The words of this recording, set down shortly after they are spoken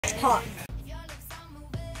Pop.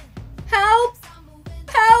 Help!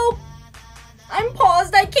 Help! I'm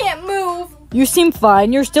paused, I can't move. You seem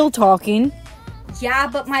fine, you're still talking. Yeah,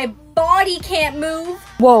 but my body can't move.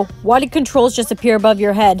 Whoa, why did controls just appear above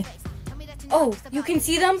your head? Oh, you can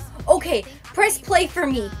see them? Okay, press play for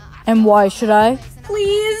me. And why should I?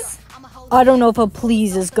 Please? I don't know if a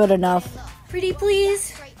please is good enough. Pretty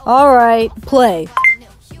please? Alright, play.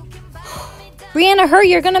 Brianna, hurry,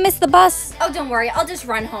 you're gonna miss the bus. Oh, don't worry, I'll just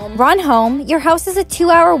run home. Run home? Your house is a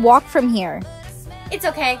 2-hour walk from here. It's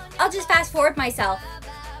okay, I'll just fast forward myself.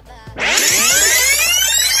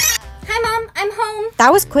 Hi, Mom, I'm home.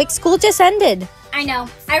 That was quick, school just ended. I know,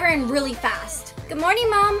 I ran really fast. Good morning,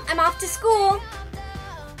 Mom, I'm off to school.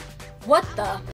 What the?